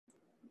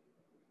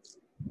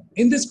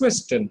In this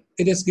question,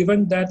 it is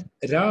given that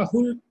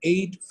Rahul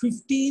ate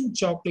 15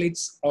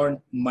 chocolates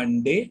on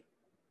Monday.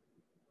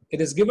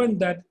 It is given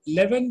that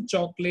 11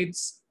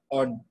 chocolates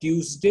on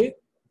Tuesday,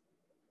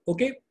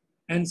 okay,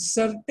 and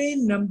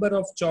certain number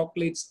of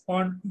chocolates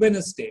on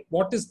Wednesday.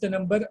 What is the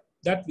number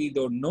that we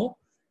don't know?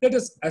 Let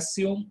us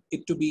assume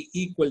it to be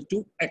equal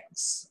to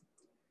X.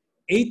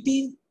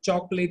 18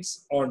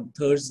 chocolates on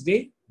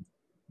Thursday,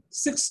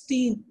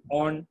 16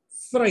 on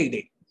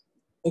Friday,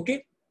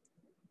 okay.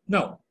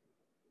 Now,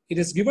 it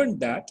is given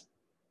that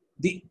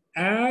the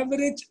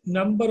average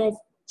number of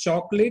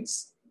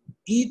chocolates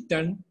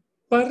eaten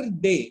per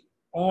day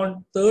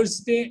on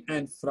Thursday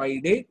and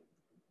Friday,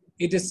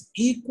 it is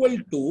equal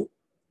to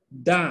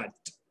that.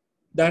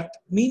 That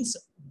means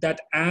that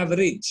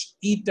average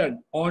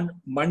eaten on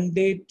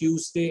Monday,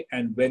 Tuesday,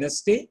 and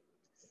Wednesday.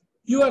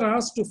 You are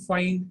asked to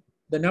find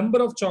the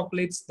number of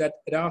chocolates that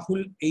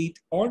Rahul ate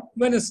on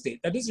Wednesday.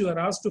 That is, you are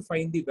asked to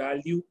find the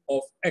value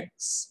of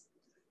X.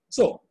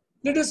 So,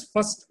 let us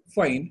first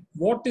find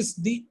what is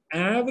the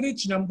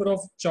average number of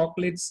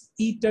chocolates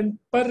eaten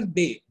per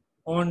day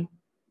on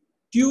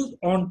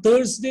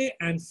Thursday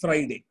and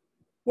Friday.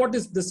 What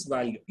is this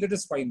value? Let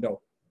us find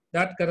out.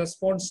 That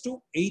corresponds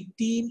to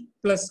 18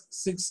 plus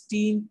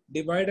 16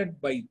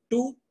 divided by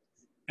 2.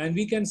 And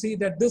we can see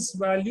that this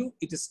value,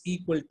 it is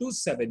equal to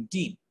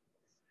 17.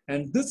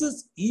 And this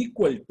is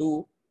equal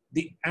to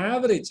the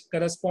average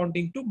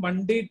corresponding to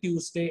Monday,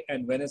 Tuesday,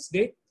 and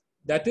Wednesday.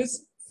 That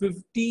is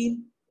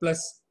 15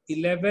 plus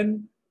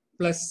 11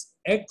 plus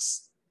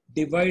X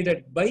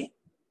divided by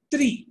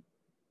 3.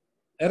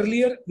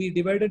 Earlier, we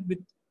divided with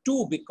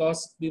 2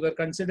 because we were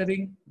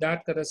considering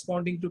that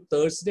corresponding to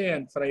Thursday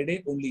and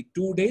Friday, only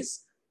 2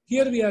 days.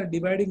 Here we are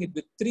dividing it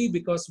with 3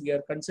 because we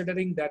are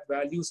considering that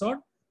values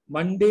on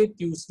Monday,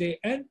 Tuesday,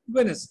 and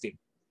Wednesday.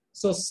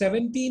 So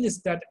 17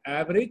 is that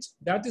average.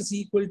 That is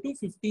equal to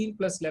 15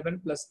 plus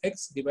 11 plus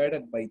X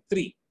divided by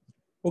 3.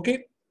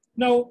 Okay.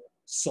 Now,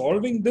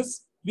 solving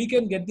this, we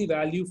can get the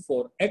value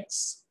for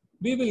X.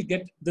 We will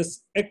get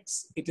this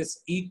X. It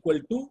is equal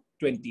to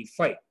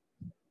 25.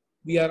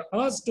 We are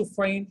asked to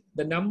find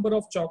the number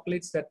of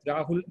chocolates that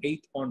Rahul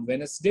ate on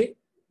Wednesday.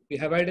 We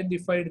have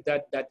identified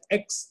that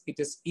X, it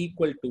is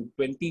equal to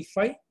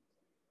 25.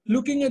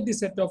 Looking at the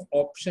set of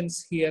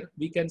options here,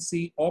 we can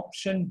see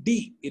option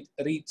D, it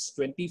reads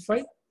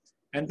 25.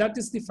 And that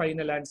is the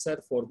final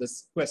answer for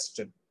this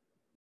question.